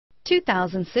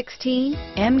2016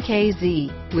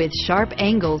 MKZ. With sharp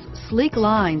angles, sleek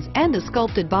lines, and a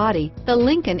sculpted body, the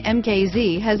Lincoln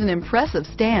MKZ has an impressive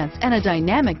stance and a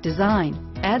dynamic design.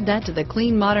 Add that to the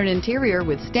clean modern interior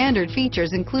with standard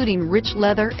features including rich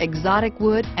leather, exotic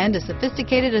wood, and a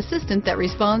sophisticated assistant that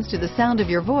responds to the sound of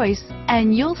your voice,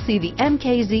 and you'll see the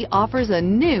MKZ offers a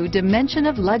new dimension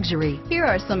of luxury. Here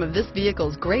are some of this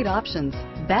vehicle's great options: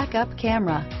 backup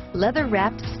camera,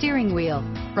 leather-wrapped steering wheel,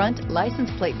 front license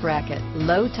plate bracket,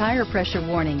 low tire pressure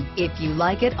warning. If you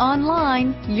like it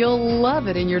online, you'll love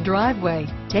it in your driveway.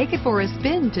 Take it for a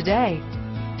spin today.